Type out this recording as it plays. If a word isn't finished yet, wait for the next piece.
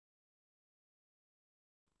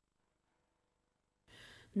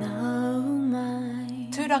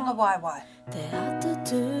Tūranga waiwai.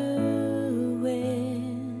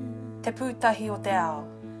 Te pūtahi o te ao.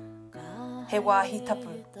 He wāhi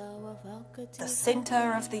tapu. The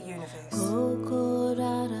centre of the universe.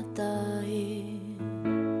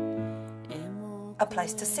 A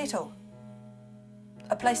place to settle.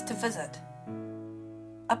 A place to visit.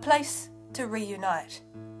 A place to reunite.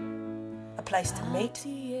 A place to meet.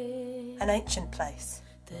 An ancient place.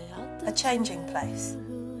 A changing place.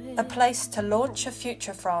 A place to launch a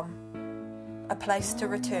future from. A place to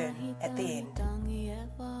return at the end.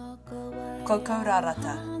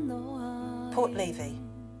 Koukourarata, Port Levy,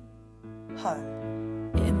 home.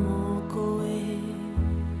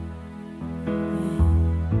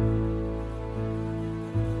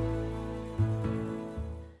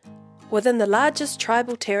 Within the largest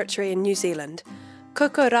tribal territory in New Zealand,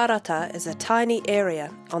 Koukourarata is a tiny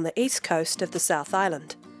area on the east coast of the South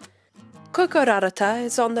Island. Koukourarata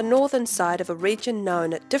is on the northern side of a region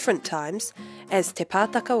known at different times as Te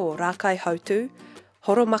Pātaka o Rākai Hautu,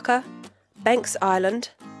 Horomaka, Banks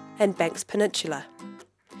Island and Banks Peninsula.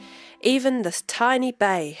 Even this tiny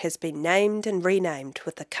bay has been named and renamed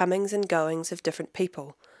with the comings and goings of different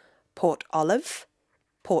people. Port Olive,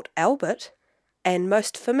 Port Albert, and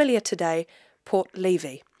most familiar today, Port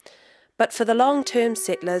Levy. But for the long-term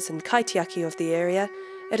settlers and kaitiaki of the area,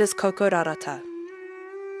 it is Koukourarata.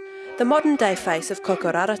 The modern-day face of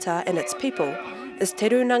Koukourarata and its people is Te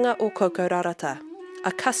Runanga o Koukourarata,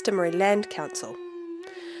 a customary land council.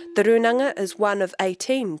 The Runanga is one of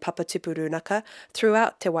 18 papatipu runaka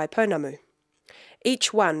throughout Te Pounamu.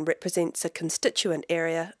 Each one represents a constituent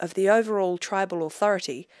area of the overall tribal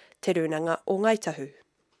authority, Te Runanga o Ngaitahu.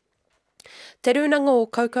 Te Runanga o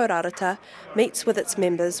Koukourarata meets with its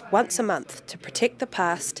members once a month to protect the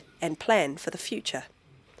past and plan for the future.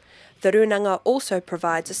 The Runanga also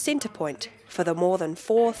provides a centre point for the more than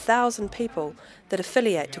 4,000 people that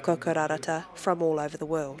affiliate to Koukourarata from all over the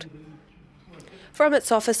world. From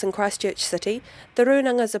its office in Christchurch City, the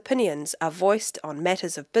Runanga's opinions are voiced on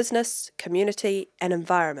matters of business, community and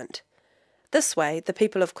environment. This way, the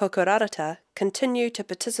people of Koukourarata continue to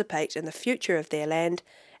participate in the future of their land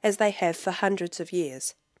as they have for hundreds of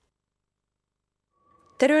years.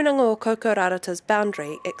 Te Runanga o Koukourarata's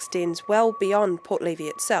boundary extends well beyond Port Levy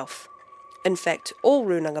itself. In fact, all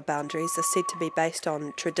Runanga boundaries are said to be based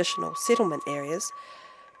on traditional settlement areas.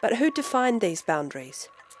 But who defined these boundaries?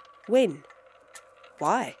 When?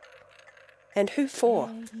 Why? And who for?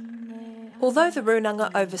 Although the Runanga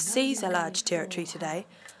oversees a large territory today,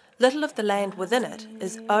 little of the land within it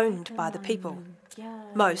is owned by the people.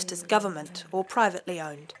 Most is government or privately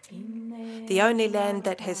owned. The only land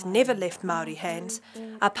that has never left Māori hands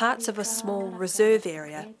are parts of a small reserve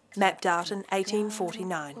area mapped out in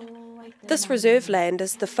 1849. This reserve land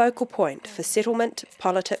is the focal point for settlement,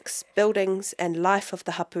 politics, buildings and life of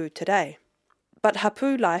the hapu today. But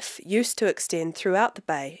hapu life used to extend throughout the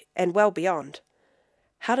bay and well beyond.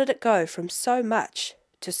 How did it go from so much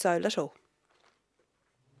to so little?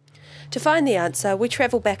 To find the answer, we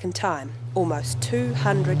travel back in time, almost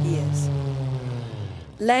 200 years.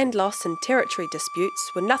 Land loss and territory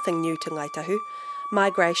disputes were nothing new to Ngaitahu.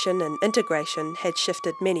 Migration and integration had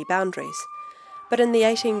shifted many boundaries. But in the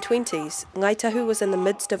 1820s, Ngaitahu was in the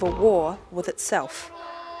midst of a war with itself.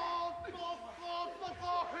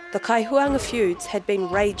 The Kaihuanga feuds had been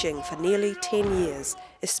raging for nearly 10 years,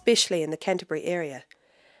 especially in the Canterbury area.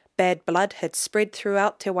 Bad blood had spread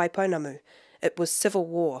throughout Te Pounamu. It was civil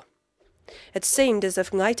war. It seemed as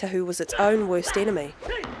if Ngaitahu was its own worst enemy.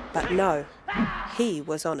 But no, he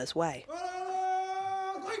was on his way.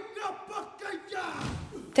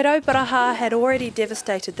 Te Rauparaha had already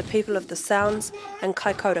devastated the people of the Sounds and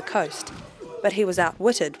Kaikoura coast, but he was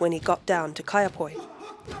outwitted when he got down to Kaiapoi.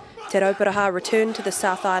 Te Rauparaha returned to the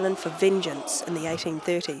South Island for vengeance in the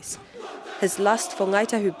 1830s. His lust for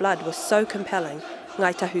Ngaitahu blood was so compelling,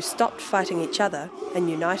 Ngaitahu stopped fighting each other and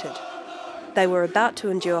united. They were about to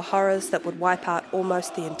endure horrors that would wipe out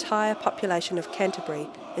almost the entire population of Canterbury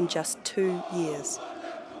in just 2 years.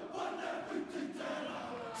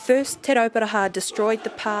 First, Te Rauparaha destroyed the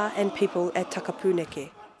pā and people at Takapuneke.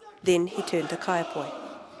 Then he turned to Kaiapoi.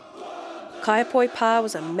 Kaiapoi pā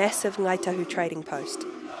was a massive Ngaitahu trading post.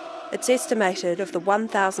 It's estimated of the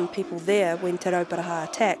 1,000 people there when Te Rauparaha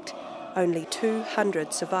attacked, only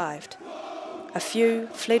 200 survived. A few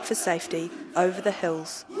fled for safety over the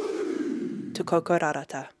hills to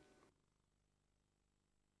Koukourarata.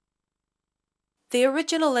 The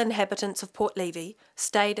original inhabitants of Port Levy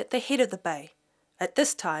stayed at the head of the bay, at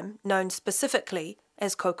this time known specifically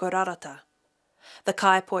as Koukourarata. The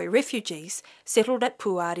Kaiapoi refugees settled at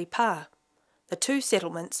Puari Pā. The two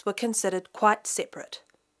settlements were considered quite separate.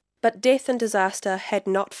 But death and disaster had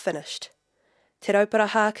not finished. Te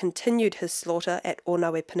Rauparaha continued his slaughter at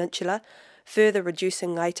Onawe Peninsula, further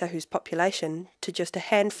reducing Ngaitahu's population to just a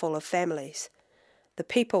handful of families. The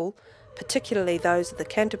people, particularly those of the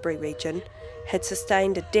Canterbury region, had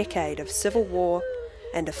sustained a decade of civil war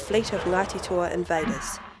and a fleet of Ngāti Toa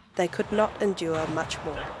invaders. They could not endure much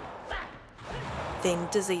more. Then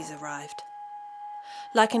disease arrived.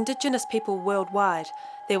 Like Indigenous people worldwide,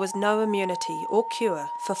 there was no immunity or cure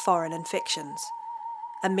for foreign infections.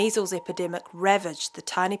 A measles epidemic ravaged the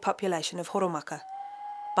tiny population of Horomaka.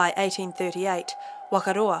 By 1838,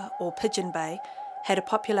 Wakaroa, or Pigeon Bay, had a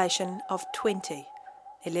population of 20,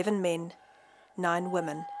 11 men, 9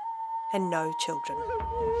 women, and no children.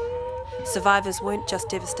 Survivors weren't just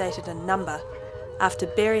devastated in number. After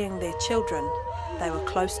burying their children, they were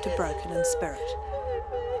close to broken in spirit.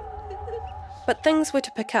 But things were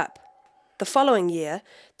to pick up. The following year,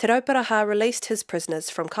 Te Rauparaha released his prisoners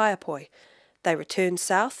from Kaiapoi. They returned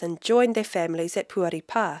south and joined their families at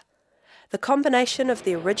Puaripā. The combination of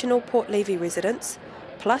the original Port Levy residents,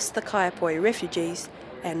 plus the Kaiapoi refugees,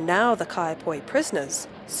 and now the Kaiapoi prisoners,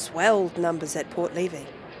 swelled numbers at Port Levy.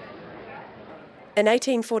 In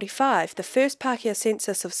 1845, the first Pākehā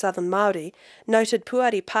census of southern Māori noted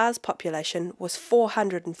Puaripā's population was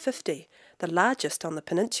 450, the largest on the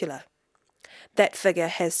peninsula. That figure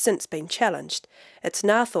has since been challenged. It's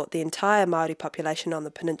now thought the entire Māori population on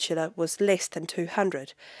the peninsula was less than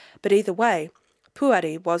 200, but either way,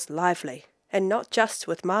 Puari was lively, and not just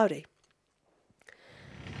with Māori.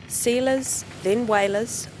 Sealers, then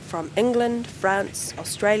whalers, from England, France,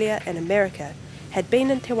 Australia and America had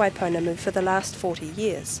been in Te Waipounamu for the last 40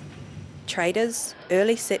 years. Traders,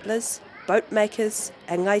 early settlers, boat makers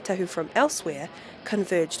and ngaitahu from elsewhere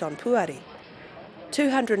converged on Puari.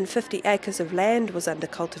 250 acres of land was under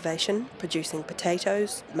cultivation, producing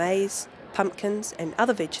potatoes, maize, pumpkins and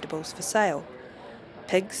other vegetables for sale.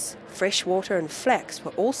 Pigs, fresh water and flax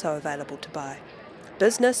were also available to buy.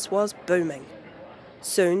 Business was booming.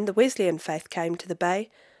 Soon the Wesleyan faith came to the bay,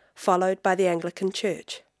 followed by the Anglican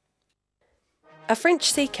Church. A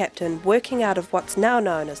French sea captain working out of what's now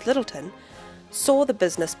known as Littleton saw the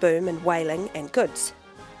business boom in whaling and goods.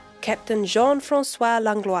 Captain Jean-François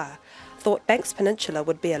Langlois thought Banks Peninsula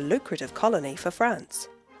would be a lucrative colony for France.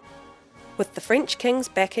 With the French king's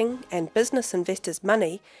backing and business investors'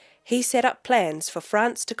 money, he set up plans for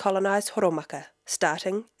France to colonise Horomaka,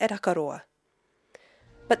 starting at Akaroa.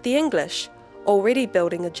 But the English, already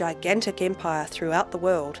building a gigantic empire throughout the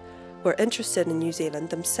world, were interested in New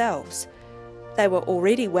Zealand themselves. They were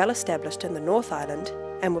already well established in the North Island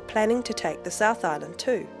and were planning to take the South Island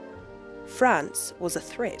too. France was a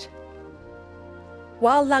threat.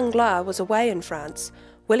 While Langlois was away in France,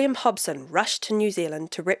 William Hobson rushed to New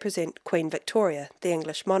Zealand to represent Queen Victoria, the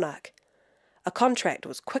English monarch. A contract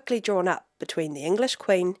was quickly drawn up between the English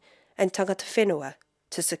Queen and tangata whenua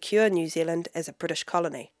to secure New Zealand as a British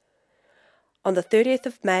colony. On the 30th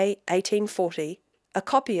of May 1840, a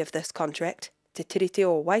copy of this contract, Te Tiriti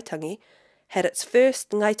o Waitangi, had its first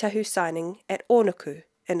ngaitahu signing at Onuku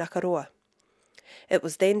in Akaroa. It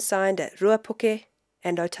was then signed at Ruapuke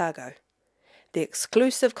and Otago. The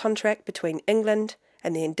exclusive contract between England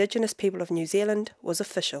and the indigenous people of New Zealand was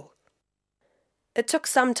official. It took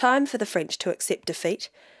some time for the French to accept defeat,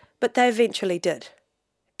 but they eventually did.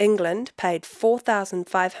 England paid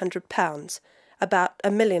 £4,500, about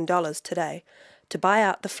 $1 million today, to buy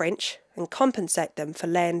out the French and compensate them for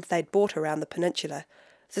land they'd bought around the peninsula.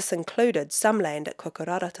 This included some land at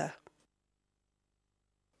Koukourarata.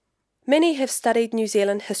 Many have studied New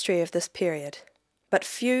Zealand history of this period, but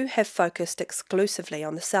few have focused exclusively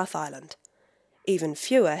on the South Island. Even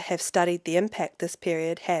fewer have studied the impact this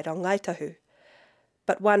period had on ngaitahu.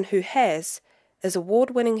 But one who has is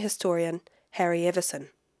award-winning historian Harry Everson.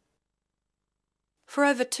 For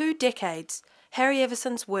over 2 decades, Harry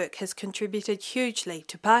Everson's work has contributed hugely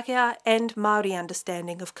to Pākehā and Māori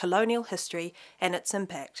understanding of colonial history and its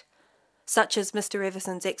impact. Such is Mr.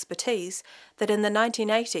 Everson's expertise that in the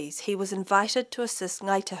 1980s he was invited to assist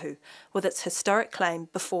ngaitahu with its historic claim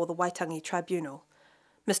before the Waitangi Tribunal.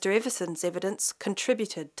 Mr. Everson's evidence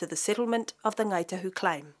contributed to the settlement of the ngaitahu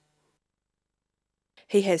claim.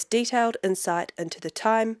 He has detailed insight into the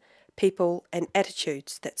time, people and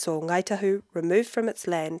attitudes that saw ngaitahu removed from its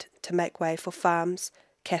land to make way for farms,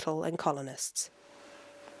 cattle and colonists.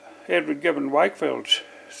 Edward Gibbon Wakefield's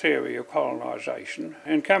theory of colonisation,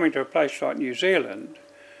 and coming to a place like New Zealand,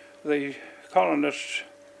 the colonists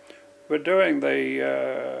were doing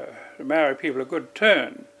the Maori people a good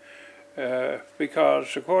turn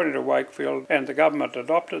because according to Wakefield, and the government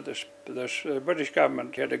adopted this, the British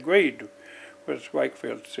government had agreed was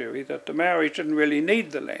Wakefield's theory, that the Maoris didn't really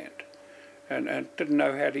need the land and didn't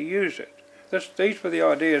know how to use it. These were the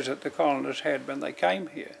ideas that the colonists had when they came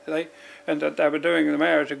here, and that they were doing the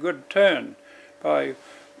Maoris a good turn by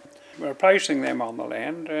replacing them on the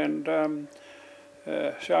land and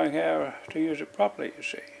showing how to use it properly, you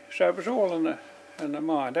see. So it was all in the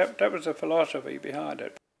mind. That was the philosophy behind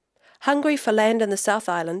it. Hungry for land in the South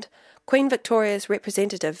Island, Queen Victoria's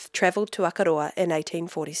representative travelled to Akaroa in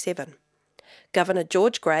 1847. Governor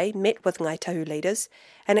George Grey met with Ngāi Tahu leaders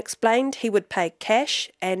and explained he would pay cash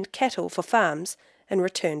and cattle for farms in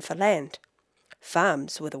return for land.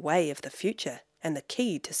 Farms were the way of the future and the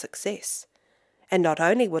key to success. And not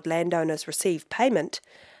only would landowners receive payment,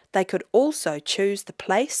 they could also choose the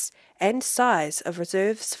place and size of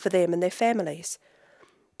reserves for them and their families.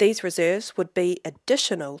 These reserves would be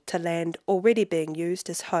additional to land already being used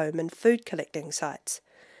as home and food collecting sites.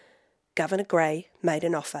 Governor Grey made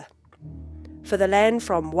an offer. For the land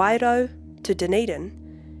from Wairau to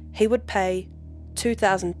Dunedin, he would pay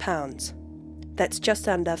 £2,000. That's just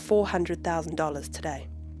under $400,000 today.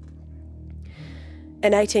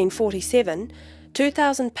 In 1847,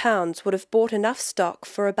 £2,000 would have bought enough stock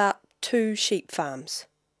for about 2 sheep farms.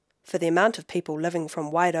 For the amount of people living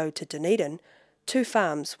from Wairau to Dunedin, 2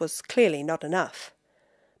 farms was clearly not enough.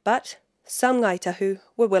 But some Ngāi Tahu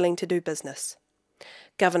were willing to do business.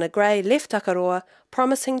 Governor Grey left Akaroa,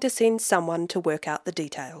 promising to send someone to work out the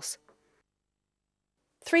details.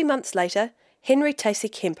 3 months later, Henry Tacey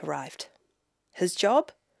Kemp arrived. His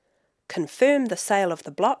job? Confirm the sale of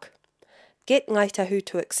the block, get Ngāi Tahu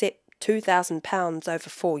to accept £2,000 over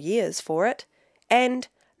 4 years for it, and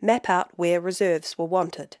map out where reserves were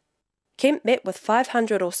wanted. Kemp met with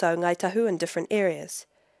 500 or so Ngāi Tahu in different areas.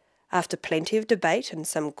 After plenty of debate and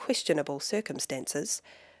some questionable circumstances,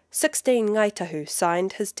 16 Ngāi Tahu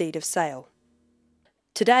signed his deed of sale.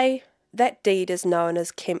 Today, that deed is known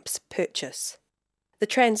as Kemp's Purchase. The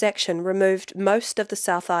transaction removed most of the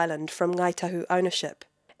South Island from Ngāi Tahu ownership.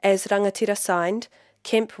 As Rangatira signed,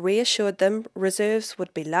 Kemp reassured them reserves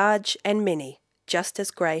would be large and many, just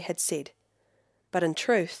as Grey had said. But in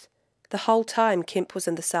truth, the whole time Kemp was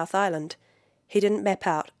in the South Island, he didn't map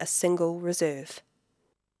out a single reserve.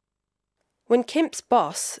 When Kemp's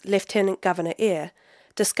boss, Lieutenant Governor Eyre,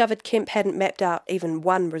 discovered Kemp hadn't mapped out even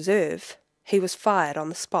one reserve, he was fired on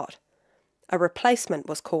the spot. A replacement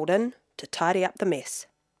was called in to tidy up the mess.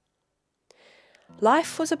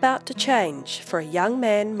 Life was about to change for a young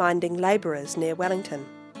man minding labourers near Wellington.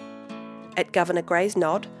 At Governor Grey's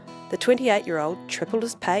nod, the 28-year-old tripled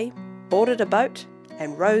his pay, boarded a boat,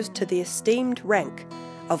 and rose to the esteemed rank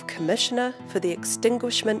of Commissioner for the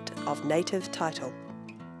Extinguishment of Native Title.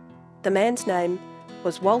 The man's name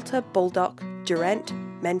was Walter Baldock Durant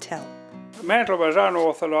Mantell. Mantell was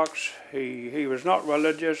unorthodox. He was not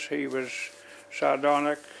religious. He was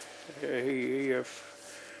sardonic.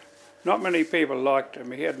 Not many people liked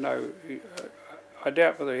him. He had I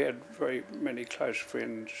doubt whether he had very many close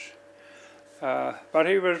friends. But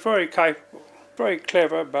he was very capable, very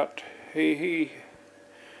clever, but he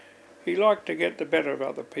liked to get the better of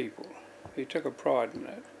other people. He took a pride in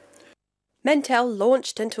that. Mantell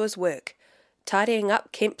launched into his work, tidying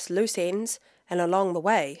up Kemp's loose ends and along the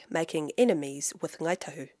way making enemies with Ngāi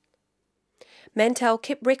Tahu. Mantell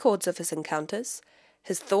kept records of his encounters.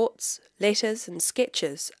 His thoughts, letters and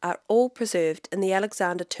sketches are all preserved in the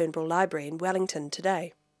Alexander Turnbull Library in Wellington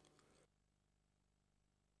today.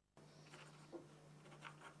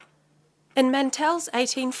 In Mantell's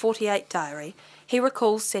 1848 diary, he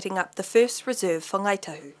recalls setting up the first reserve for Ngāi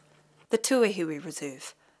Tahu, the Tuahiwi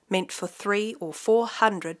Reserve, meant for 300 or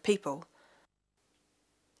 400 people.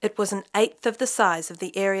 It was an eighth of the size of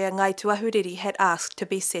the area Ngāi Tuahuriri had asked to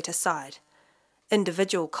be set aside.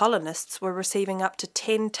 Individual colonists were receiving up to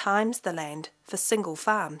 10 times the land for single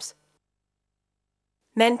farms.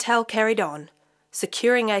 Mantell carried on,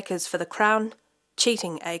 securing acres for the Crown,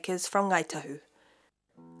 cheating acres from Ngāi Tahu.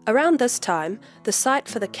 Around this time, the site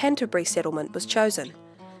for the Canterbury settlement was chosen,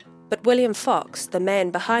 but William Fox, the man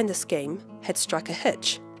behind the scheme, had struck a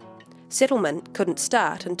hitch. Settlement couldn't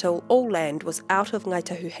start until all land was out of Ngāi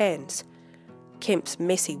Tahu hands. Kemp's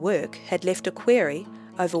messy work had left a query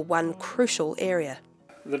over one crucial area.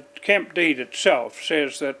 The Kemp deed itself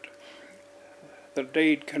says that the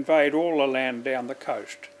deed conveyed all the land down the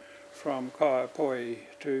coast, from Kaiapoi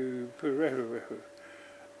to Purehurehu,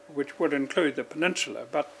 which would include the peninsula,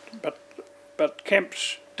 but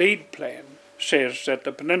Kemp's deed plan says that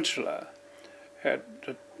the peninsula had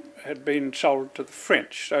been sold to the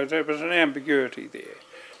French, so there was an ambiguity there.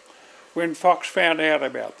 When Fox found out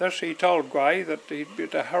about this, he told Grey that he'd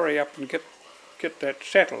better hurry up and get that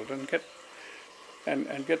settled and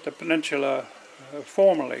and get the peninsula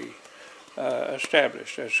formally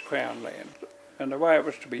established as Crown land. And the way it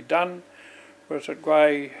was to be done was that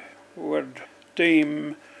Grey would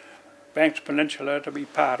deem Banks Peninsula to be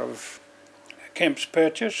part of Kemp's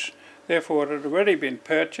purchase, therefore it had already been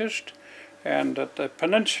purchased, and that the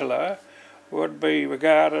peninsula would be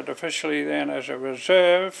regarded officially then as a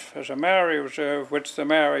reserve, as a Maori reserve, which the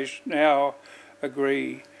Maoris now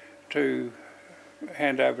agree to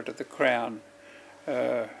hand over to the Crown,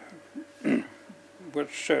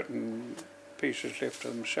 with certain pieces left to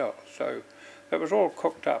themselves. So that was all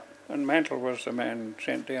cooked up, and Mantle was the man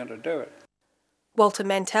sent down to do it. Walter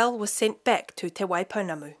Mantell was sent back to Te Wai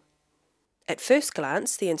Pounamu. At first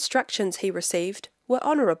glance, the instructions he received were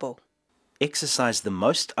honourable. Exercise the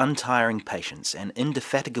most untiring patience and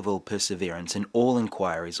indefatigable perseverance in all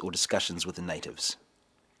inquiries or discussions with the natives.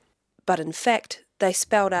 But in fact, they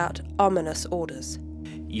spelled out ominous orders.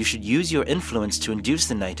 You should use your influence to induce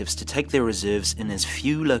the natives to take their reserves in as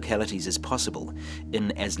few localities as possible,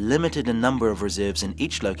 in as limited a number of reserves in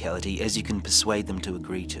each locality as you can persuade them to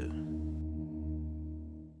agree to.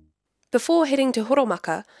 Before heading to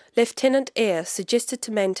Horomaka, Lieutenant Eyre suggested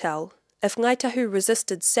to Mantell, if Ngaitahu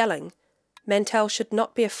resisted selling, Mantell should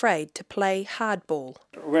not be afraid to play hardball.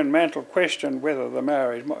 When Mantle questioned whether the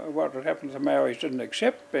Maoris, what would happen if the Maoris didn't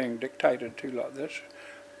accept being dictated to like this,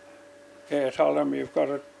 Eyre told him, you've got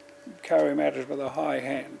to carry matters with a high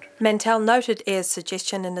hand. Mantell noted Eyre's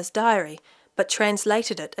suggestion in his diary, but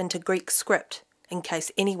translated it into Greek script, in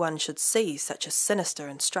case anyone should see such a sinister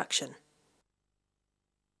instruction.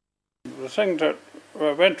 The things that were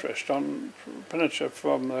of interest on the peninsula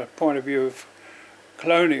from the point of view of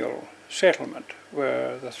colonial settlement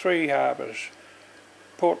were the three harbours,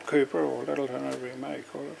 Port Cooper, or Littleton, whatever you may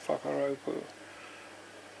call it, Whakaropu,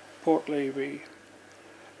 Port Levy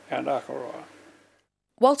and Akaroa.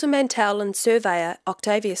 Walter Mantell and surveyor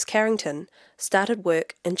Octavius Carrington started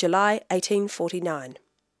work in July 1849.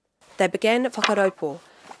 They began at Whakaropu,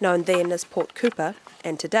 known then as Port Cooper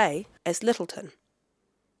and today as Littleton.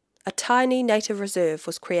 A tiny native reserve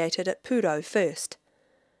was created at Puro first.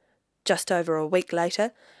 Just over a week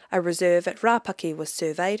later, a reserve at Rapaki was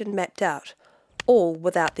surveyed and mapped out, all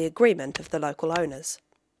without the agreement of the local owners.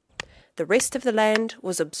 The rest of the land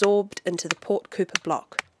was absorbed into the Port Cooper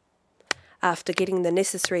block. After getting the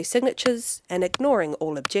necessary signatures and ignoring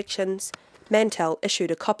all objections, Mantell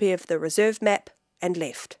issued a copy of the reserve map and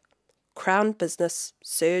left. Crown business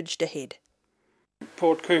surged ahead.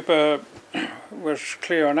 Port Cooper was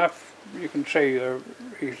clear enough. You can see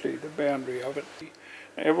easily the boundary of it.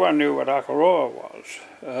 Everyone knew what Akaroa was,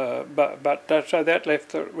 so that left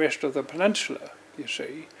the rest of the peninsula, you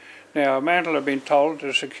see. Now, Mantle had been told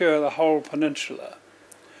to secure the whole peninsula,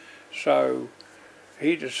 so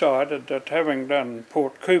he decided that having done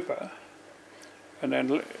Port Cooper, and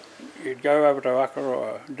then you'd go over to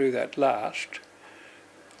Akaroa and do that last,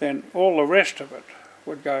 then all the rest of it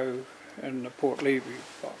would go in the Port Levy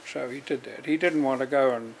box, so he did that. He didn't want to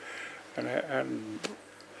go and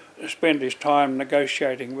spend his time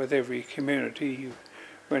negotiating with every community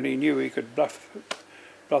when he knew he could bluff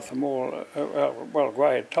them all. Well,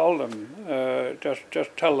 Grey had told them,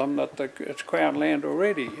 just tell them that it's Crown land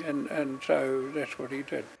already, and so that's what he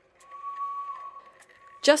did.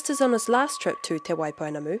 Just as on his last trip to Te Wai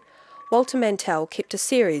Pounamu, Walter Mantell kept a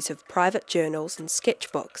series of private journals and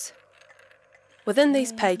sketchbooks. Within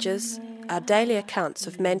these pages are daily accounts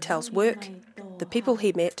of Mantell's work, the people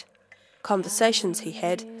he met, conversations he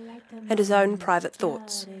had, and his own private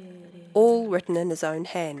thoughts, all written in his own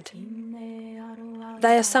hand.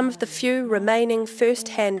 They are some of the few remaining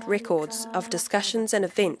first-hand records of discussions and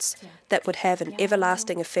events that would have an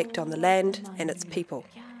everlasting effect on the land and its people.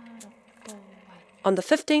 On the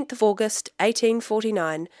 15th of August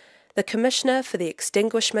 1849, the Commissioner for the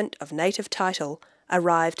Extinguishment of Native Title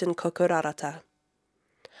arrived in Koukourarata.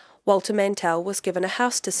 Walter Mantell was given a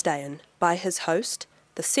house to stay in by his host,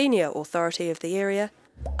 the senior authority of the area,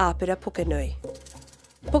 Āpira Pukenui.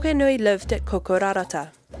 Pukenui lived at Koukourarata.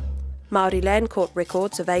 Māori Land Court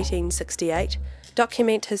records of 1868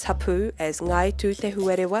 document his hapu as Ngai Tu Te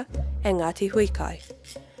Huerewa and Ngāti Huikai.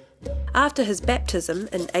 After his baptism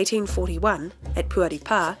in 1841 at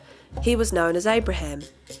Puaripā, he was known as Abraham,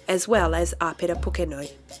 as well as Āpira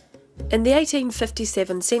Pukenui. In the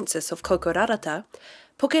 1857 census of Koukourarata,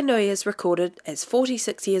 Pukenui is recorded as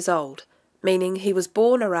 46 years old, meaning he was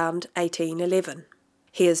born around 1811.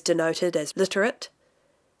 He is denoted as literate,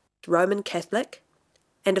 Roman Catholic,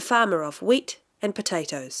 and a farmer of wheat and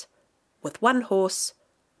potatoes, with 1 horse,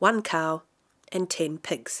 1 cow, and 10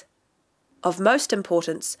 pigs. Of most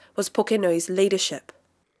importance was Pukenui's leadership.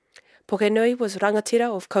 Pukenui was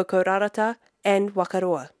rangatira of Koukourarata and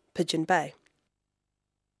Wakaroa, Pigeon Bay.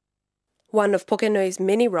 One of Pukenui's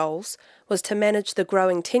many roles was to manage the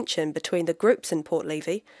growing tension between the groups in Port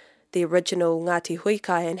Levy, the original Ngāti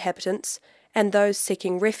Huikai inhabitants, and those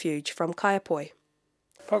seeking refuge from Kaiapoi.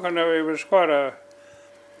 Pukenui was quite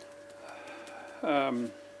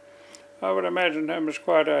I would imagine him as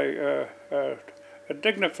quite a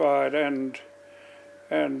dignified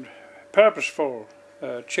and purposeful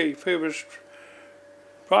chief who was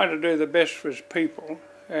trying to do the best for his people,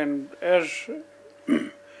 and as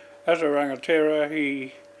a rangatira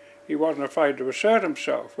he wasn't afraid to assert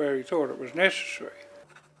himself where he thought it was necessary.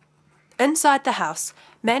 Inside the house,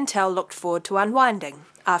 Mantell looked forward to unwinding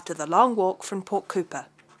after the long walk from Port Cooper.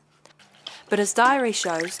 But his diary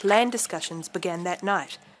shows land discussions began that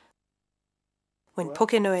night, when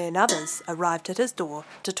Pukenui and others arrived at his door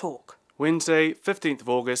to talk. Wednesday, 15th of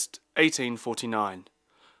August, 1849.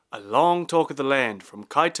 A long talk of the land from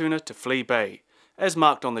Kaituna to Flea Bay, as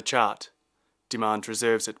marked on the chart. Demand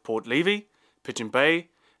reserves at Port Levy, Pigeon Bay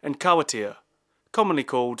and Kawatia, commonly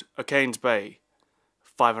called O'Kane's Bay.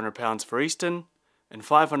 £500 for eastern and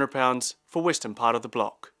 £500 for western part of the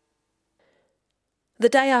block. The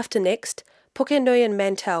day after next, Pukenui and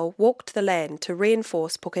Mantell walked the land to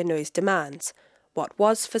reinforce Pukenui's demands, what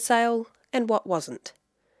was for sale and what wasn't.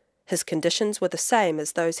 His conditions were the same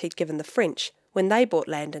as those he'd given the French when they bought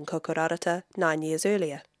land in Koukourarata 9 years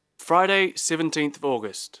earlier. Friday, 17th of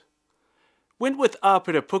August. Went with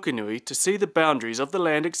Āpira Pukenui to see the boundaries of the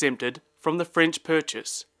land exempted from the French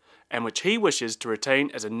purchase, and which he wishes to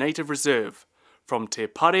retain as a native reserve, from Te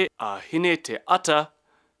Pare a Hine Te Ata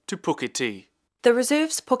to Puketi. The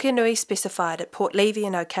reserves Pukenui specified at Port Levy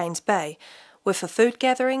and O'Kane's Bay were for food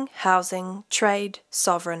gathering, housing, trade,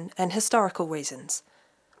 sovereign and historical reasons.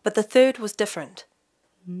 But the third was different.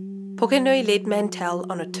 Pukenui led Mantell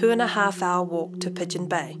on a 2.5-hour walk to Pigeon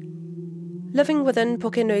Bay. Living within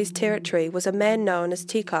Pukenui's territory was a man known as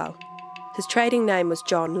Tikau. His trading name was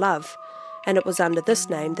John Love, and it was under this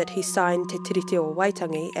name that he signed Te Tiritio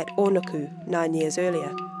Waitangi at Onuku 9 years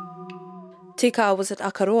earlier. Tikau was at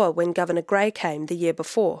Akaroa when Governor Grey came the year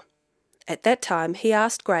before. At that time, he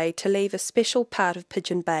asked Grey to leave a special part of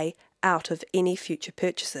Pigeon Bay out of any future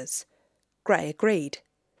purchases. Grey agreed.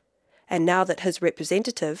 And now that his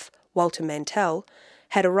representative, Walter Mantell,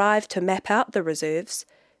 had arrived to map out the reserves,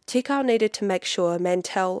 Tikau needed to make sure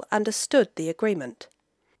Mantell understood the agreement.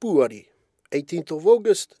 Puari, 18th of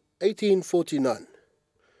August, 1849.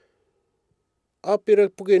 Āpira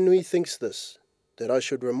Pukenui thinks this, that I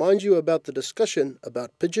should remind you about the discussion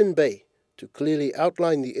about Pigeon Bay to clearly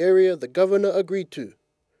outline the area the governor agreed to.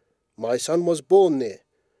 My son was born there.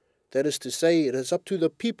 That is to say, it is up to the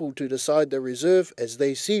people to decide the reserve as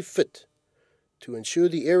they see fit, to ensure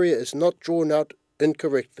the area is not drawn out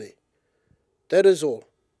incorrectly. That is all.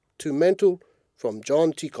 To Mantle, from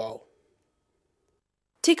John Tikau.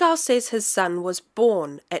 Tikau says his son was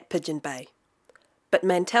born at Pigeon Bay, but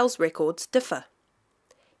Mantell's records differ.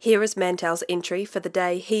 Here is Mantell's entry for the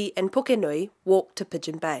day he and Pukenui walked to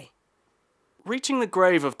Pigeon Bay. Reaching the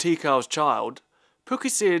grave of Tikau's child,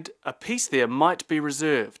 Puki said a piece there might be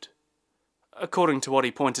reserved. According to what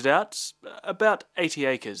he pointed out, about 80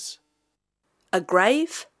 acres. A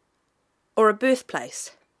grave or a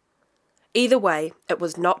birthplace? Either way, it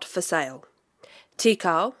was not for sale.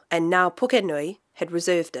 Tikau, and now Pukenui, had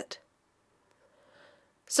reserved it.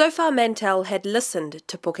 So far Mantell had listened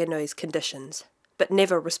to Pukenui's conditions, but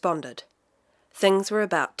never responded. Things were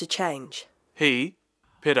about to change. He,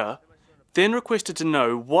 Pera, then requested to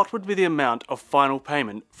know what would be the amount of final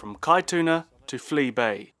payment from Kaituna to Flea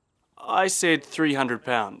Bay. I said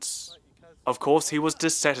 £300. Of course he was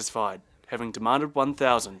dissatisfied, having demanded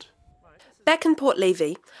 1,000. Back in Port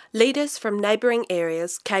Levy, leaders from neighbouring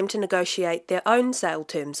areas came to negotiate their own sale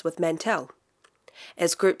terms with Mantell.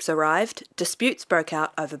 As groups arrived, disputes broke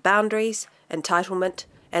out over boundaries, entitlement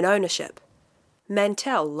and ownership.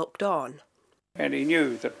 Mantell looked on. And he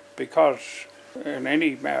knew that because in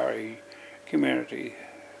any Maori community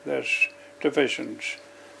there's divisions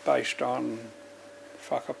based on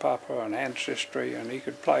whakapapa and ancestry, and he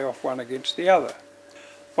could play off one against the other.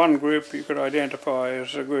 One group you could identify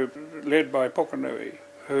as a group led by Pukenui,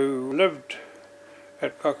 who lived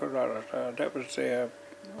at Koukourarata. That was their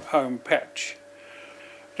home patch.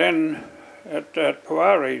 Then at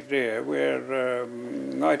Puari there, where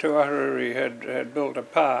Ngaituahuriri had built a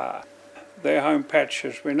pā, their home patch,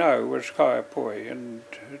 as we know, was Kaiapoi and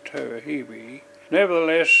Tauhiwi.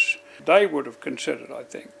 Nevertheless, they would have considered, I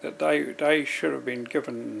think, that they should have been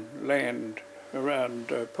given land around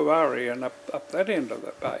Puari and up that end of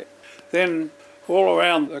the bay. Then all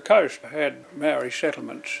around the coast had Maori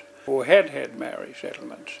settlements, or had Maori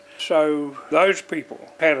settlements. So those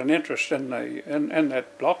people had an interest in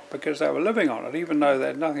that block because they were living on it, even though they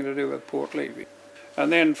had nothing to do with Port Levy.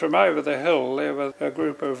 And then from over the hill there was a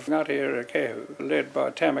group of Ngāti Arakehu, led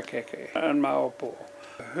by Tamakeke and Maopo,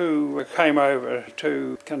 who came over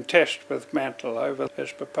to contest with Mantle over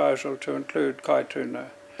his proposal to include Kaituna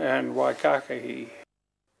and Waikakahi.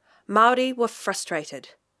 Māori were frustrated.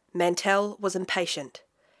 Mantell was impatient.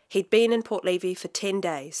 He'd been in Port Levy for 10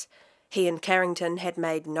 days. He and Carrington had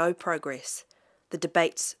made no progress. The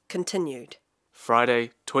debates continued.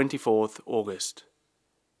 Friday, 24th August,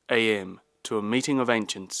 AM, to a meeting of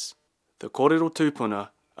ancients. The kōrero tūpuna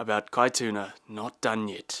about Kaituna not done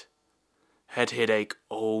yet. Had headache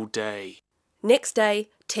all day. Next day,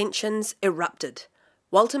 tensions erupted.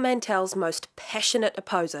 Walter Mantell's most passionate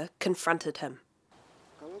opposer confronted him.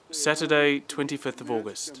 Saturday, 25th of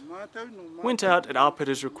August. Went out at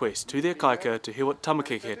Aopere's request to their kaika to hear what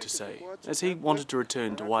Tamakeke had to say, as he wanted to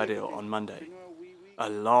return to Waireo on Monday. A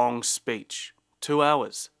long speech, 2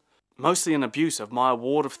 hours, mostly an abuse of my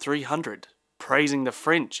award of 300, praising the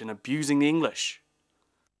French and abusing the English.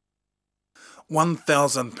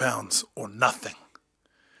 £1,000 or nothing.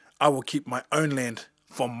 I will keep my own land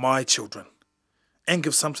for my children, and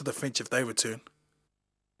give some to the French if they return.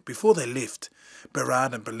 Before they left,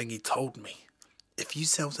 Berard and Berlingi told me, if you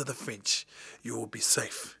sell to the French, you will be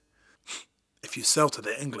safe. If you sell to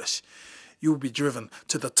the English, you will be driven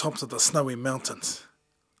to the tops of the snowy mountains.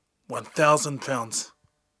 £1,000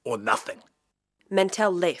 or nothing.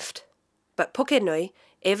 Mantell left, but Pukenui,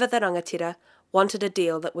 ever the rangatira, wanted a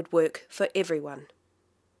deal that would work for everyone.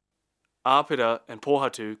 Aopera and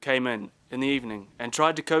Pohatu came in the evening and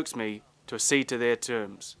tried to coax me to accede to their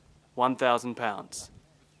terms, £1,000.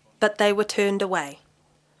 But they were turned away.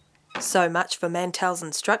 So much for Mantell's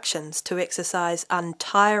instructions to exercise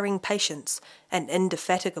untiring patience and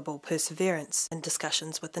indefatigable perseverance in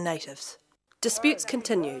discussions with the natives. Disputes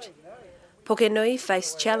continued. Pukenui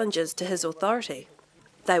faced challenges to his authority.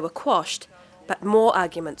 They were quashed, but more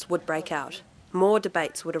arguments would break out, more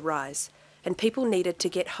debates would arise, and people needed to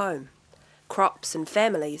get home. Crops and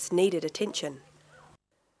families needed attention.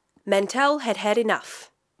 Mantell had had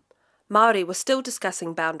enough. Māori were still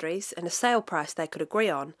discussing boundaries and a sale price they could agree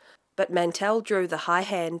on, but Mantell drew the high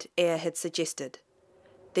hand Eyre had suggested.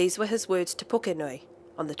 These were his words to Pukenui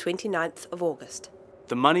on the 29th of August.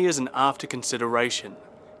 The money is an after consideration.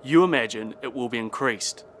 You imagine it will be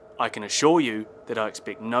increased. I can assure you that I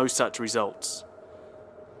expect no such results.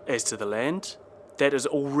 As to the land, that is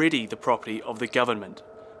already the property of the government,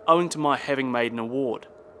 owing to my having made an award.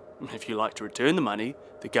 If you like to return the money,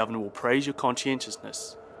 the governor will praise your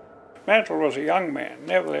conscientiousness. Mantle was a young man.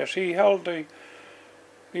 Nevertheless, he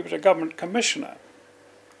was a government commissioner,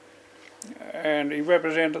 and he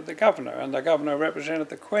represented the governor, and the governor represented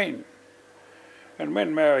the Queen. And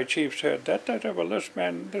when Maori chiefs heard that, they said, well, this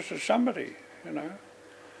man, this is somebody,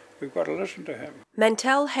 we've got to listen to him.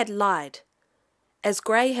 Mantell had lied. As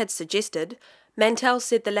Gray had suggested, Mantell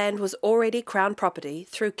said the land was already Crown property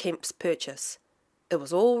through Kemp's purchase. It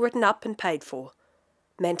was all written up and paid for.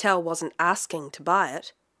 Mantell wasn't asking to buy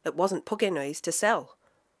it. It wasn't Pukenui's to sell.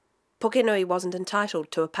 Pukenui wasn't entitled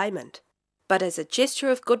to a payment. But as a gesture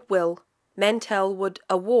of goodwill, Mantell would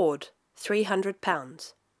award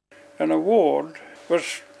 £300. An award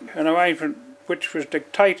was an arrangement which was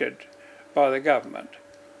dictated by the government.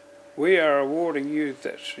 We are awarding you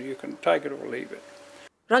this, you can take it or leave it.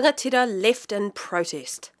 Rangatira left in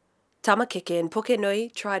protest. Tamakeke and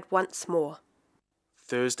Pukenui tried once more.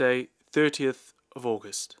 Thursday, 30th of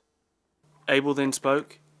August. Abel then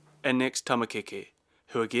spoke, and next Tamakeke,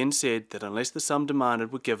 who again said that unless the sum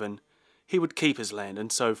demanded were given, he would keep his land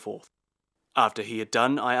and so forth. After he had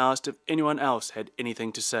done, I asked if anyone else had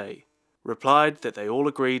anything to say. Replied that they all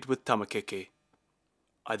agreed with Tamakeke.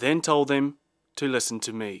 I then told them to listen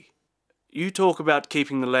to me. You talk about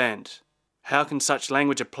keeping the land. How can such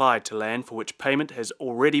language apply to land for which payment has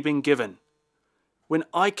already been given? When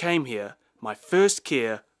I came here, my first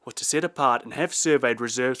care was to set apart and have surveyed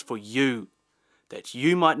reserves for you, that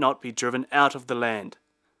you might not be driven out of the land.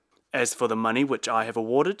 As for the money which I have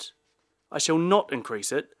awarded, I shall not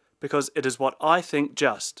increase it, because it is what I think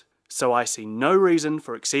just, so I see no reason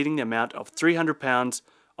for exceeding the amount of £300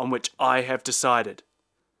 on which I have decided.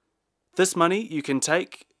 This money you can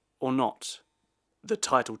take or not. The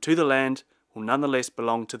title to the land will nonetheless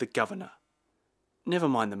belong to the governor. Never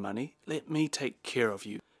mind the money, let me take care of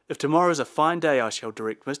you. If tomorrow is a fine day, I shall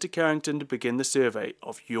direct Mr. Carrington to begin the survey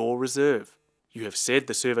of your reserve. You have said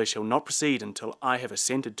the survey shall not proceed until I have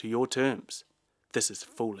assented to your terms. This is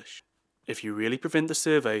foolish. If you really prevent the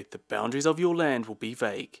survey, the boundaries of your land will be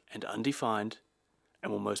vague and undefined,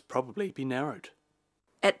 and will most probably be narrowed.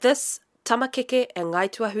 At this, Tamakeke and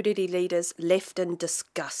Ngaituahuriri leaders left in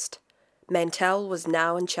disgust. Mantell was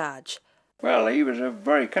now in charge. Well, he was a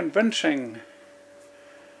very convincing,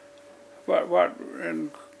 what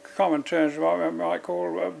in common terms what I might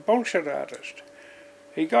call a bullshit artist.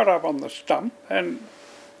 He got up on the stump and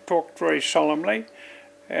talked very solemnly,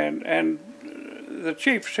 and the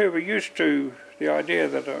chiefs who were used to the idea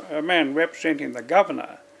that a man representing the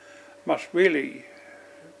governor must really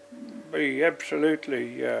be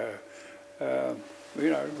absolutely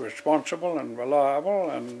responsible and reliable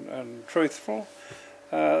and truthful.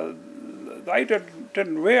 They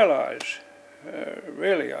didn't realise,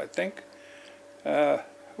 really, I think.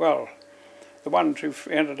 Well, the ones who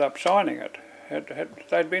ended up signing it,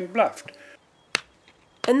 they'd been bluffed.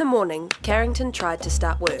 In the morning, Carrington tried to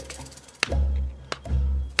start work.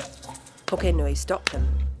 Pukenui stopped him.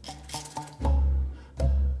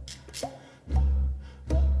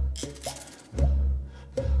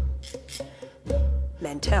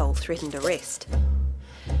 Mantell threatened arrest.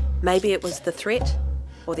 Maybe it was the threat,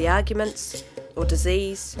 or the arguments, or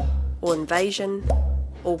disease, or invasion,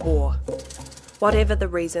 or war. Whatever the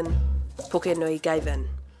reason, Pukenui gave in.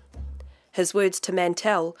 His words to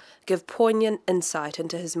Mantell give poignant insight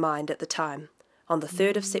into his mind at the time, on the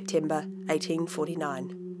 3rd of September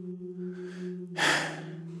 1849.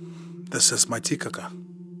 This is my tikaka.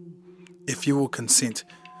 If you will consent,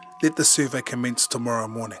 let the survey commence tomorrow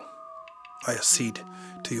morning. I accede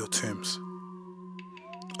to your terms.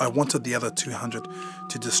 I wanted the other 200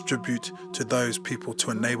 to distribute to those people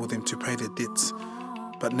to enable them to pay their debts,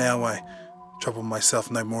 but now I trouble myself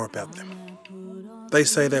no more about them. They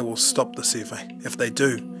say they will stop the survey. If they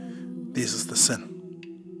do, this is the sin.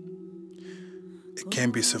 It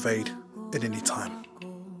can be surveyed at any time.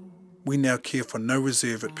 We now care for no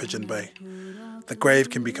reserve at Pigeon Bay. The grave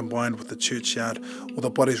can be combined with the churchyard or the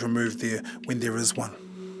bodies removed there when there is one.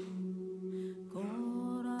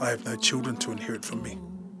 I have no children to inherit from me,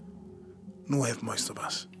 nor have most of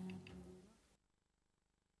us.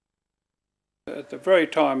 At the very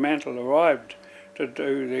time Mantell arrived to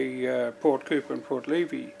do the Port Cooper and Port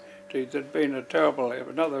Levy deed, there'd been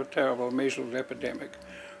another terrible measles epidemic,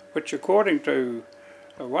 which according to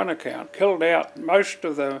one account killed out most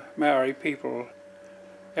of the Maori people,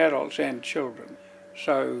 adults and children.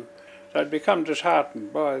 So they'd become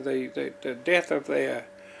disheartened by the death of their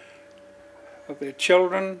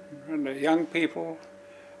children and their young people,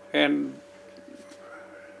 and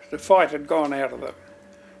the fight had gone out of them.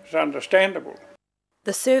 It's understandable.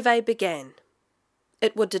 The survey began.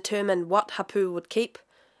 It would determine what hapu would keep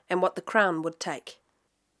and what the Crown would take.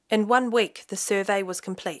 In 1 week, the survey was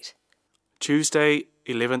complete. Tuesday,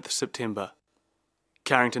 11th September.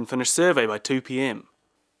 Carrington finished survey by 2 p.m.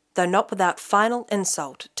 Though not without final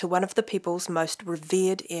insult to one of the people's most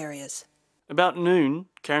revered areas. About noon,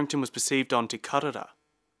 Carrington was perceived on Te Karara.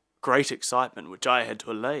 Great excitement, which I had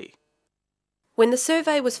to allay. When the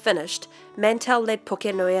survey was finished, Mantell led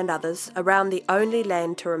Pukenui and others around the only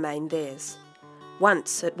land to remain theirs.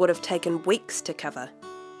 Once it would have taken weeks to cover.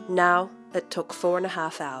 Now it took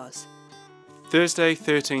 4.5 hours. Thursday,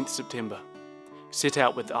 13th September. Set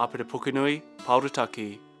out with Apere Pukenui,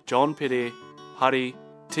 Pauritaki, John Pere, Hari,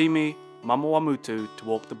 Timi, Mamawamutu to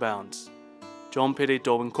walk the bounds. John Pere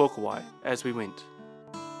Dorwin Kokowai as we went.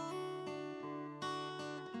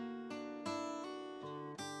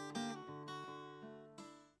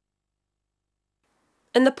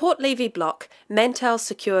 In the Port Levy block, Mantell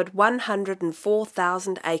secured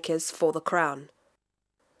 104,000 acres for the Crown,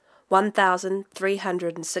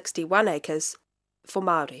 1,361 acres for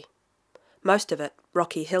Māori, most of it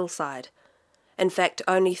rocky hillside. In fact,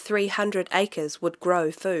 only 300 acres would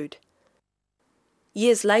grow food.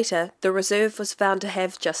 Years later, the reserve was found to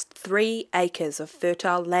have just 3 acres of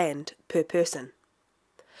fertile land per person.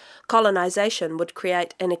 Colonisation would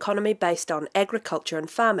create an economy based on agriculture and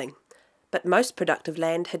farming, but most productive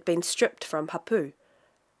land had been stripped from hapu.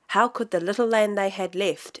 How could the little land they had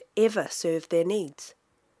left ever serve their needs?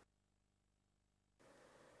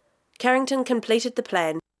 Carrington completed the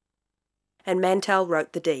plan, and Mantell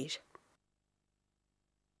wrote the deed.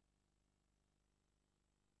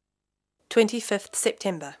 25th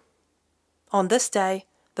September. On this day,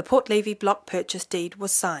 the Port Levy block purchase deed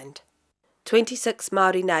was signed. 26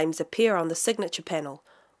 Māori names appear on the signature panel,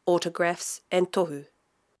 autographs and tohu.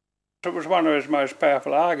 It was one of his most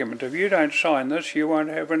powerful arguments. If you don't sign this, you won't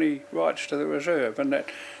have any rights to the reserve, and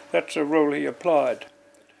that's a rule he applied.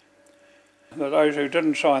 That those who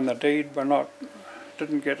didn't sign the deed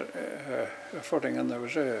didn't get a footing in the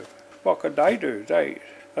reserve. What could they do? They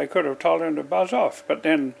could have told him to buzz off, but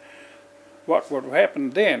then what would have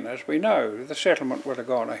happened then, as we know, the settlement would have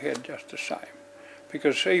gone ahead just the same.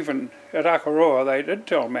 Because even at Akaroa they did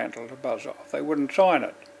tell Mantle to buzz off. They wouldn't sign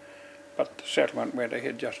it, but the settlement went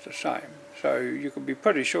ahead just the same. So you could be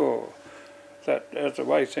pretty sure that, as the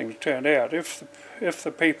way things turned out, if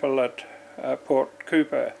the people at Port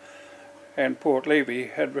Cooper and Port Levy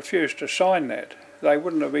had refused to sign that, they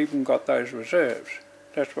wouldn't have even got those reserves.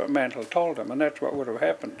 That's what Mantle told them, and that's what would have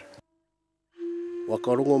happened.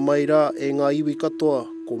 Wakarongo mai rā e ngā iwi katoa,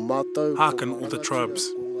 ko mātou, Hearken all the tribes.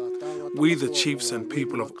 We, the chiefs and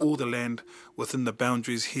people of all the land within the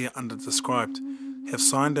boundaries here under described, have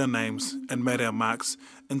signed our names and made our marks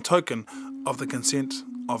in token of the consent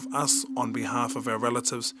of us on behalf of our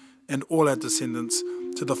relatives and all our descendants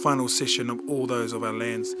to the final cession of all those of our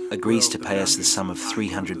lands. Agrees to pay us the sum of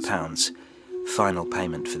 £300, final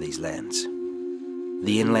payment for these lands.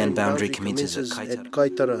 The inland boundary commences at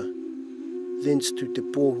Kaitara, thence to Te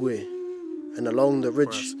Pōhue, and along the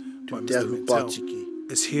ridge to Te Ahu Pātiki.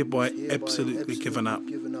 Is hereby absolutely given up.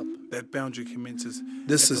 That boundary commences.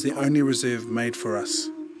 This is the only reserve made for us.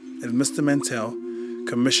 And Mr. Mantell,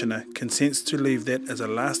 Commissioner, consents to leave that as a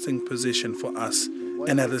lasting possession for us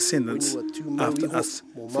and our descendants after us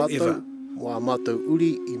forever.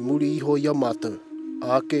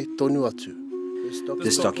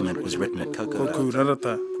 This document was written at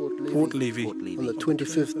Koukourarata, Port Levy, on the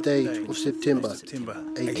 25th day of September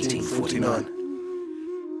 1849.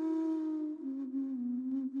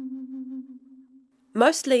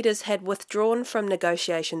 Most leaders had withdrawn from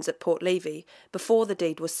negotiations at Port Levy before the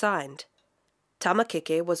deed was signed.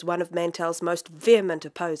 Tamakeke was one of Mantell's most vehement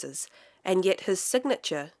opposers, and yet his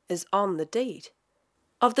signature is on the deed.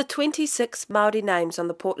 Of the 26 Māori names on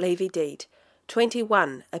the Port Levy deed,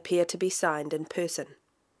 21 appear to be signed in person.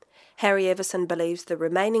 Harry Everson believes the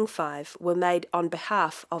remaining 5 were made on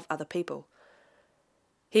behalf of other people.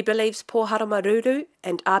 He believes Poharamaruru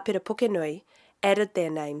and Āpira Pukenui added their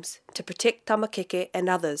names to protect Tamakeke and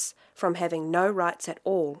others from having no rights at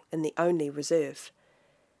all in the only reserve.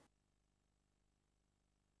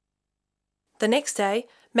 The next day,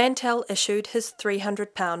 Mantell issued his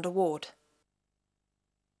 £300 award.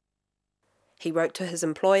 He wrote to his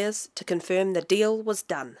employers to confirm the deal was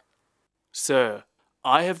done. Sir,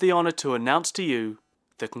 I have the honour to announce to you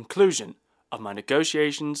the conclusion of my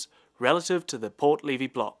negotiations relative to the Port Levy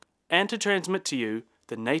block, and to transmit to you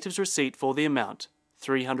the natives' receipt for the amount,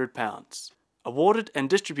 £300, awarded and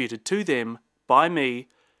distributed to them by me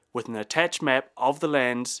with an attached map of the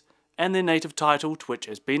lands and their native title to which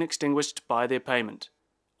has been extinguished by their payment.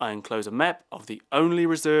 I enclose a map of the only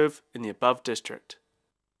reserve in the above district.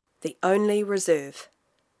 The only reserve.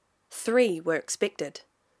 3 were expected,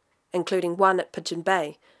 including 1 at Pigeon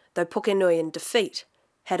Bay, though Pukenui in defeat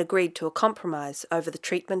had agreed to a compromise over the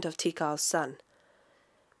treatment of Tikau's son.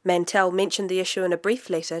 Mantell mentioned the issue in a brief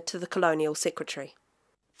letter to the Colonial Secretary.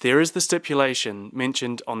 There is the stipulation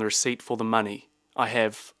mentioned on the receipt for the money. I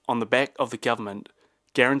have, on the back of the government,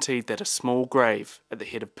 guaranteed that a small grave at the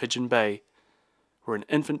head of Pigeon Bay, where an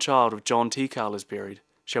infant child of John Tikau is buried,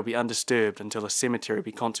 shall be undisturbed until a cemetery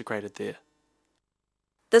be consecrated there.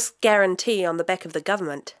 This guarantee on the back of the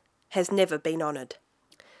government has never been honoured.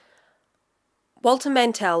 Walter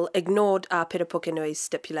Mantell ignored Āpira Pukenui's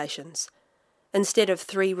stipulations. Instead of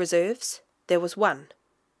 3 reserves, there was 1.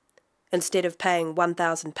 Instead of paying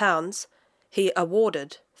 £1,000, he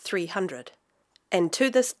awarded 300. And to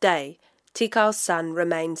this day, Tikau's son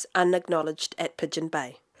remains unacknowledged at Pigeon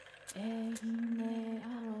Bay.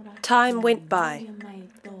 Time went by.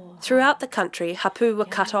 Throughout the country, hapu were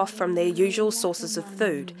cut off from their usual sources of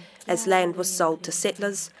food as land was sold to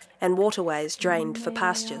settlers and waterways drained for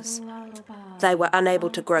pastures. They were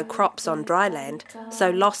unable to grow crops on dry land,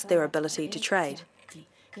 so lost their ability to trade.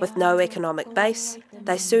 With no economic base,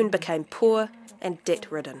 they soon became poor and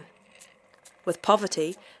debt-ridden. With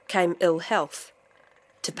poverty came ill health.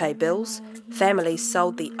 To pay bills, families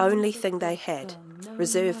sold the only thing they had,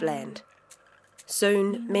 reserve land.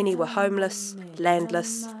 Soon many were homeless,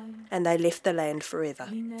 landless, and they left the land forever.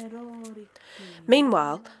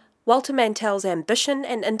 Meanwhile, Walter Mantell's ambition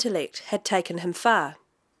and intellect had taken him far.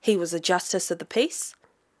 He was a Justice of the Peace,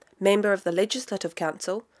 member of the Legislative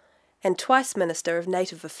Council, and twice Minister of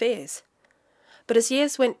Native Affairs. But as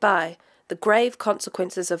years went by, the grave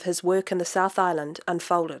consequences of his work in the South Island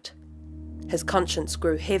unfolded. His conscience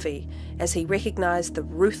grew heavy as he recognised the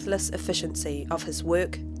ruthless efficiency of his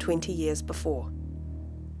work 20 years before.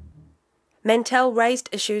 Mantell raised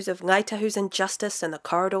issues of Ngaitahu's injustice in the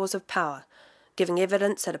corridors of power, giving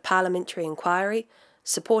evidence at a parliamentary inquiry,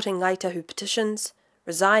 supporting Ngaitahu petitions,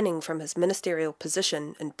 resigning from his ministerial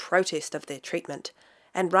position in protest of their treatment,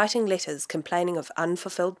 and writing letters complaining of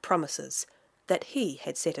unfulfilled promises that he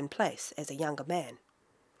had set in place as a younger man.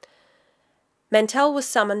 Mantell was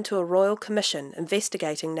summoned to a royal commission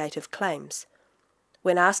investigating native claims.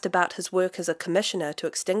 When asked about his work as a commissioner to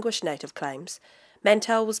extinguish native claims,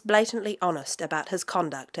 Mantell was blatantly honest about his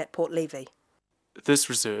conduct at Port Levy. This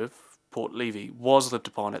reserve, Port Levy, was lived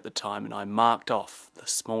upon at the time, and I marked off the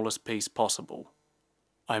smallest piece possible.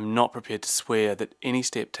 I am not prepared to swear that any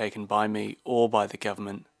step taken by me or by the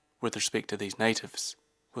government with respect to these natives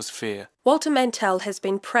was fair. Walter Mantell has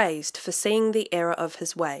been praised for seeing the error of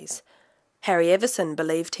his ways. Harry Everson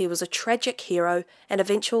believed he was a tragic hero and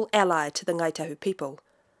eventual ally to the Ngaitahu people.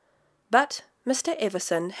 But Mr.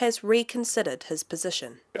 Everson has reconsidered his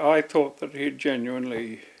position. I thought that he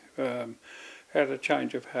genuinely had a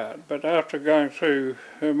change of heart, but after going through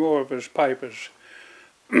more of his papers,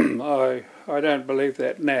 I don't believe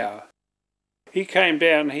that now. He came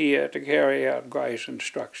down here to carry out Grey's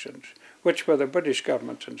instructions, which were the British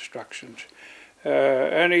government's instructions,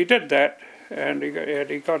 and he did that, and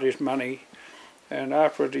he got his money. And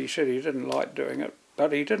afterwards he said he didn't like doing it,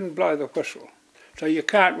 but he didn't blow the whistle. So you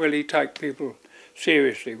can't really take people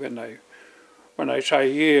seriously when they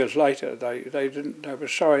say years later they were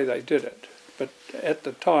sorry they did it. But at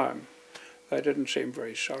the time they didn't seem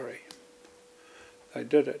very sorry. They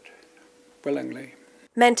did it willingly.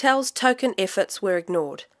 Mantell's token efforts were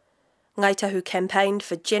ignored. Ngaitahu campaigned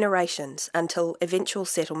for generations until eventual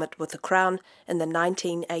settlement with the Crown in the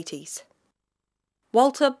 1980s.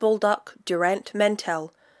 Walter Baldock Durant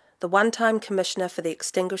Mantell, the one-time Commissioner for the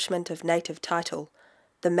Extinguishment of Native Title,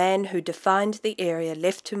 the man who defined the area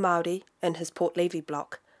left to Māori in his Port Levy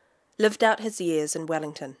block, lived out his years in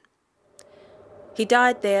Wellington. He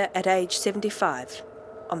died there at age 75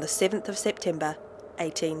 on the 7th of September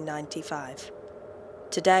 1895.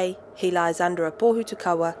 Today he lies under a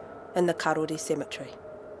pohutukawa in the Karori Cemetery.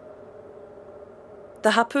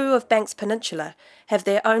 The Hapu of Banks Peninsula have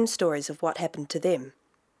their own stories of what happened to them.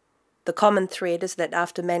 The common thread is that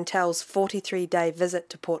after Mantell's 43-day visit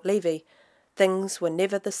to Port Levy, things were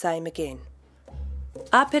never the same again.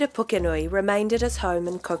 Āpere Pukenui remained at his home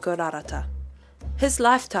in Koukourarata. His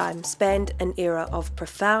lifetime spanned an era of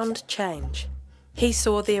profound change. He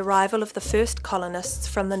saw the arrival of the first colonists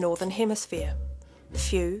from the Northern Hemisphere.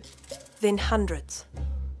 Few, then hundreds.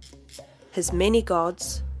 His many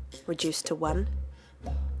gods reduced to one.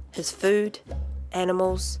 His food,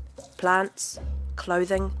 animals, plants,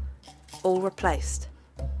 clothing, all replaced.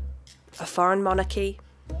 A foreign monarchy,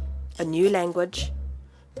 a new language,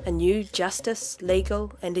 a new justice,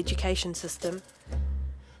 legal and education system,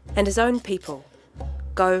 and his own people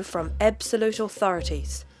go from absolute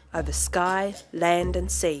authorities over sky, land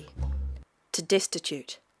and sea to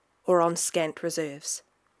destitute or on scant reserves.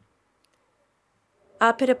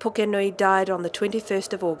 Āpere Pukenui died on the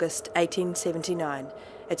 21st of August 1879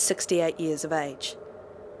 at 68 years of age.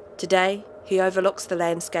 Today he overlooks the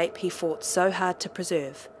landscape he fought so hard to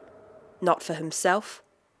preserve, not for himself,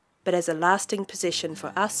 but as a lasting possession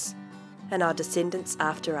for us and our descendants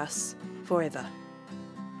after us forever.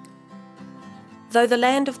 Though the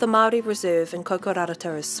land of the Māori Reserve in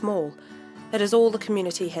Koukourarata is small, it is all the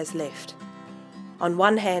community has left. On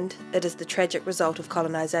one hand, it is the tragic result of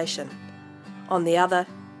colonisation. On the other,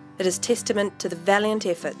 it is testament to the valiant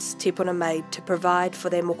efforts Tipuna made to provide for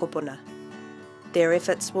their mokopuna. Their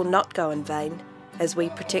efforts will not go in vain as we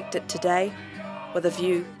protect it today with a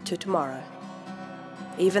view to tomorrow.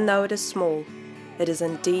 Even though it is small, it is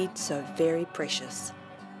indeed so very precious.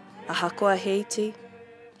 Ahakoa he iti,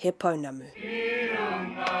 he pounamu.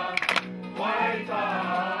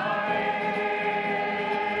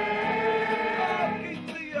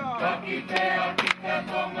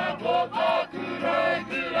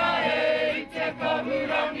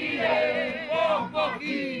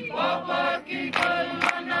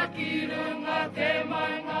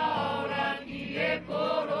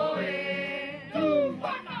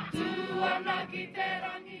 Tuana ki te